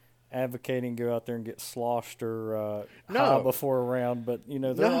we advocating go out there and get sloshed or high No, before a round. But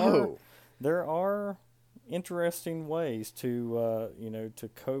no, there are interesting ways to to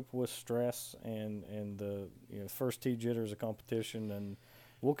cope with stress and the first tee jitters of competition, and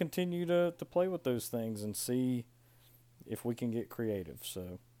we'll continue to play with those things and see if we can get creative.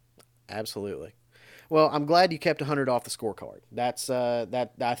 So absolutely. Well, I'm glad you kept 100 off the scorecard. That's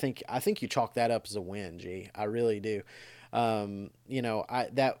that I think you chalk that up as a win, G. I really do. I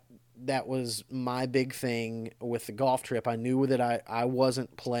that was my big thing with the golf trip. I knew that I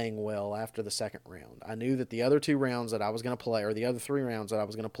wasn't playing well after the second round. I knew that the other two rounds that I was going to play, or the other three rounds that I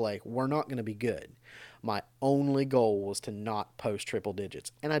was going to play, were not going to be good. My only goal was to not post triple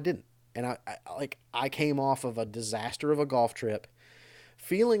digits, and I didn't. And I came off of a disaster of a golf trip,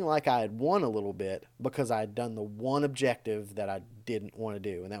 feeling like I had won a little bit because I had done the one objective that I didn't want to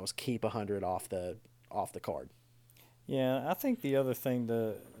do, and that was keep 100 off the card. yeah, I think the other thing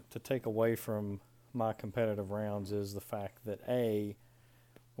to take away from my competitive rounds is the fact that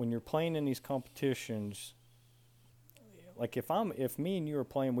when you're playing in these competitions, like if me and you are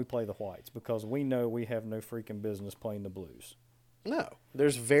playing, we play the whites because we know we have no freaking business playing the blues. No,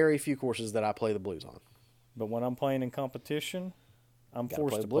 there's very few courses that I play the blues on. But when I'm playing in competition, I'm Gotta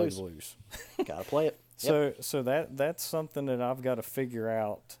forced play to the play blues. blues. Gotta play it. So that's something that I've got to figure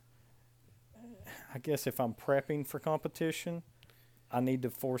out. I guess if I'm prepping for competition, I need to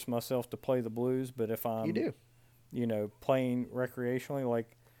force myself to play the blues. But if I'm, You do. Playing recreationally,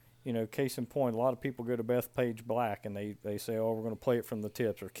 like, case in point, a lot of people go to Bethpage Black and they say, oh, we're going to play it from the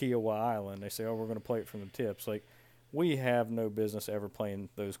tips, or Kiowa Island. They say, oh, we're going to play it from the tips. Like, we have no business ever playing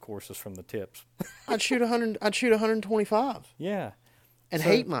those courses from the tips. I'd shoot 100. I'd shoot 125. Yeah. And So-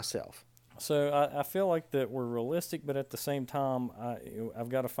 hate myself. So I feel like that we're realistic, but at the same time, I've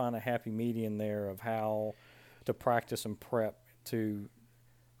got to find a happy median there of how to practice and prep to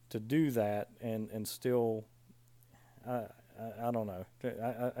do that and still, I don't know.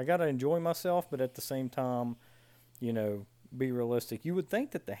 I got to enjoy myself, but at the same time, be realistic. You would think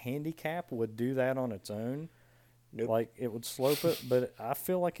that the handicap would do that on its own. Nope. Like it would slope it, but I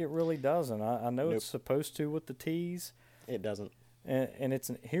feel like it really doesn't. I know Nope. it's supposed to with the tees. It doesn't. And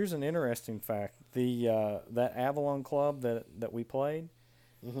here's an interesting fact: that Avalon club that we played,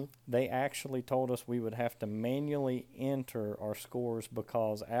 they actually told us we would have to manually enter our scores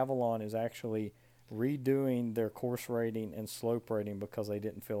because Avalon is actually redoing their course rating and slope rating because they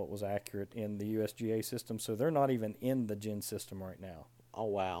didn't feel it was accurate in the USGA system. So they're not even in the GEN system right now. Oh,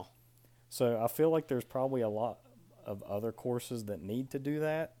 wow. So I feel like there's probably a lot of other courses that need to do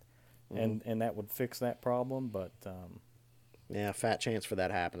that, and that would fix that problem. But yeah, fat chance for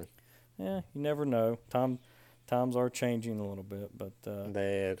that happening. yeah, you never know. Times are changing a little bit, but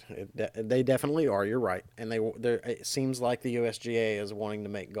they definitely are. You're right, and it seems like the USGA is wanting to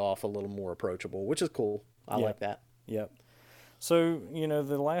make golf a little more approachable, which is cool. I like that. Yep. So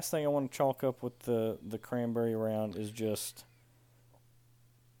the last thing I want to chalk up with the Cranberry round is just,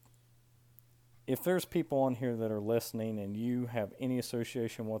 if there's people on here that are listening and you have any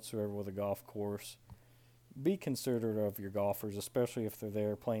association whatsoever with a golf course, be considerate of your golfers, especially if they're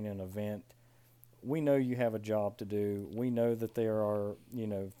there playing an event. We know you have a job to do. We know that there are,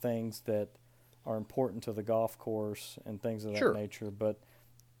 things that are important to the golf course and things of that nature. But,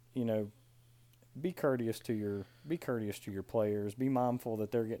 be courteous to your players. Be mindful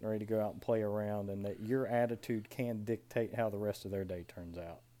that they're getting ready to go out and play around, and that your attitude can dictate how the rest of their day turns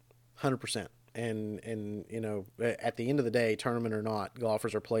out. 100%. And at the end of the day, tournament or not,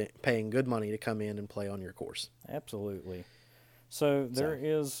 golfers are paying good money to come in and play on your course. Absolutely. So there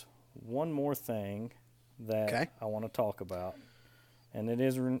is one more thing that I want to talk about, and it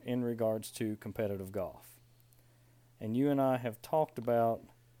is in regards to competitive golf. And you and I have talked about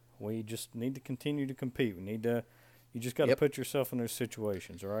we just need to continue to compete. You just got to put yourself in those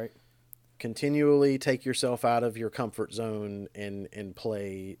situations, right? Continually take yourself out of your comfort zone and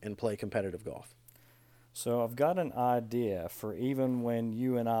play competitive golf. So I've got an idea for even when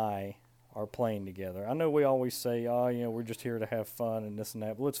you and I are playing together. I know we always say, we're just here to have fun and this and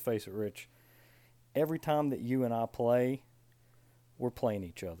that. But let's face it, Rich. Every time that you and I play, we're playing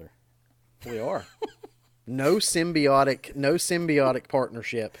each other. We are. No symbiotic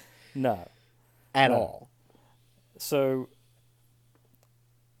partnership. No. At all. So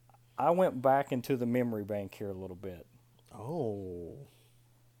I went back into the memory bank here a little bit. Oh.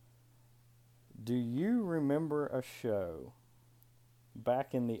 Do you remember a show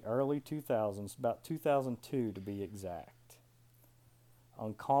back in the early 2000s, about 2002 to be exact,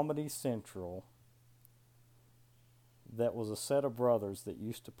 on Comedy Central, that was a set of brothers that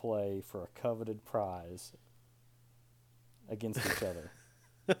used to play for a coveted prize against each other?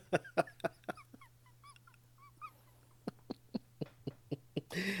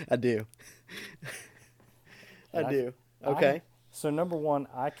 I do. I do. Okay. So number one,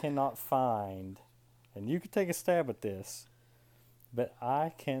 I cannot find, and you could take a stab at this, but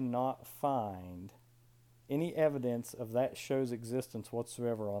I cannot find any evidence of that show's existence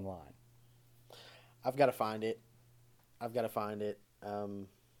whatsoever online. I've got to find it.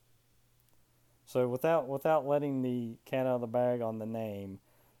 So without letting the cat out of the bag on the name,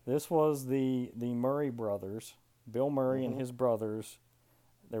 this was the Murray brothers, Bill Murray and his brothers.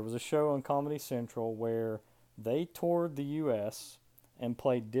 There was a show on Comedy Central where they toured the U.S. and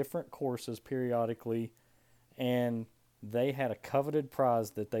played different courses periodically, and they had a coveted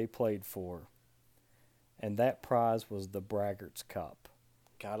prize that they played for, and that prize was the Braggart's Cup.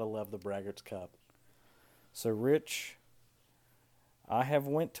 Gotta love the Braggart's Cup. So, Rich, I have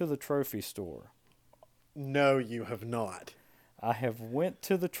went to the trophy store. No, you have not. I have went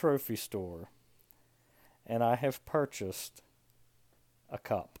to the trophy store, and I have purchased a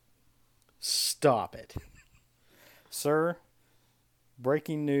cup. Stop it. Sir,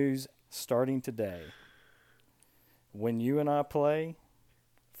 breaking news starting today. When you and I play,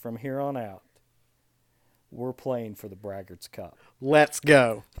 from here on out, we're playing for the Braggart's Cup. Let's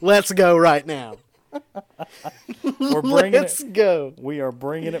go. Let's go right now. Let's go. We are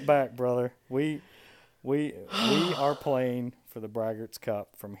bringing it back, brother. We are playing for the Braggart's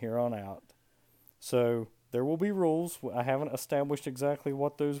Cup from here on out. So there will be rules. I haven't established exactly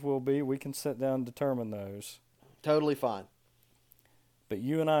what those will be. We can sit down and determine those. Totally fine. But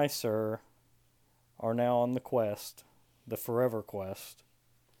you and I, sir, are now on the quest, the forever quest,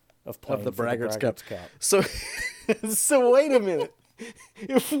 of playing the for Braggart's the Braggart's Cup. So, so wait a minute.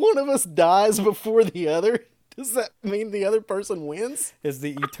 If one of us dies before the other, does that mean the other person wins? Is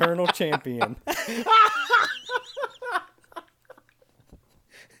the eternal champion.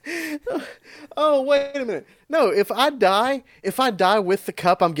 Oh, wait a minute. No, if I die with the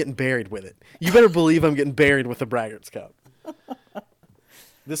cup, I'm getting buried with it. You better believe I'm getting buried with the Braggart's Cup.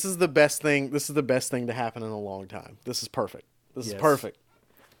 This is the best thing. This is the best thing to happen in a long time. This is perfect. This is perfect.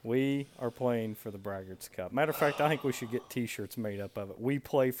 We are playing for the Braggarts Cup. Matter of fact, I think we should get T-shirts made up of it. We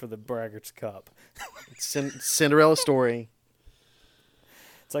play for the Braggarts Cup. Cinderella story.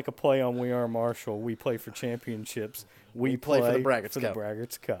 It's like a play on We Are Marshall. We play for championships. We play play for the Braggarts Cup.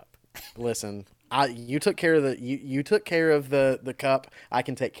 Braggarts Cup. Listen, you took care of you took care of the cup. I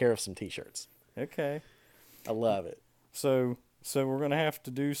can take care of some T-shirts. Okay. I love it. So we're going to have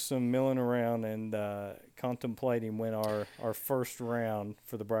to do some milling around and contemplating when our first round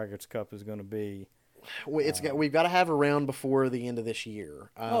for the Braggarts Cup is going to be. We've got to have a round before the end of this year.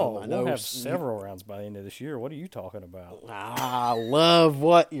 I know we'll have several rounds by the end of this year. What are you talking about? I love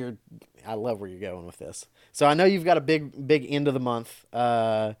where you're going with this. So I know you've got a big end of the month.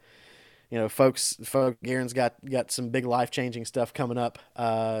 Garen's got some big life-changing stuff coming up.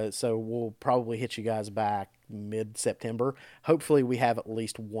 So we'll probably hit you guys back mid-September. Hopefully we have at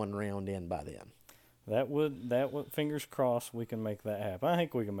least one round in by then. That would fingers crossed we can make that happen. I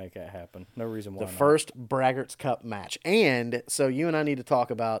think we can make that happen. No reason why not. The first Braggarts Cup match. And so you and I need to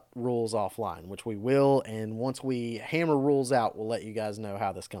talk about rules offline, which we will, and once we hammer rules out, we'll let you guys know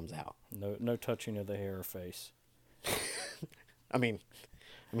how this comes out. No touching of the hair or face. I mean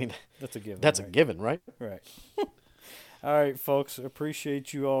that's a given. That's right? A given, right? Right. All right, folks.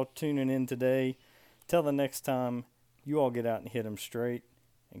 Appreciate you all tuning in today. Till the next time, you all get out and hit them straight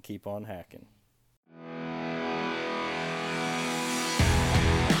and keep on hacking.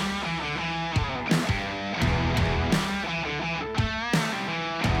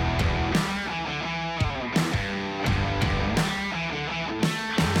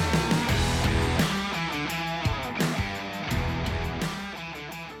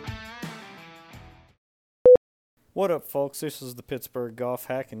 What up, folks? This is the Pittsburgh Golf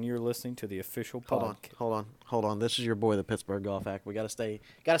Hack, and you're listening to the official podcast. Hold on. This is your boy, the Pittsburgh Golf Hack. We gotta stay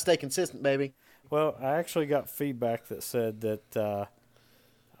consistent, baby. Well, I actually got feedback that said that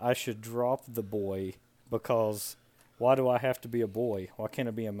I should drop the boy because why do I have to be a boy? Why can't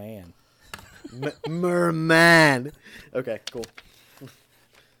I be a man? Merman. Okay, cool.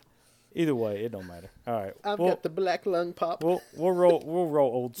 Either way, it don't matter. All right, I've got the black lung pop. We'll roll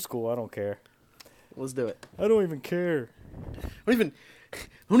old school. I don't care. Let's do it. I don't even care. I don't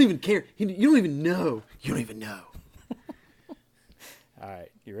even care. You don't even know. You don't even know. All right,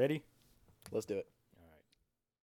 you ready? Let's do it.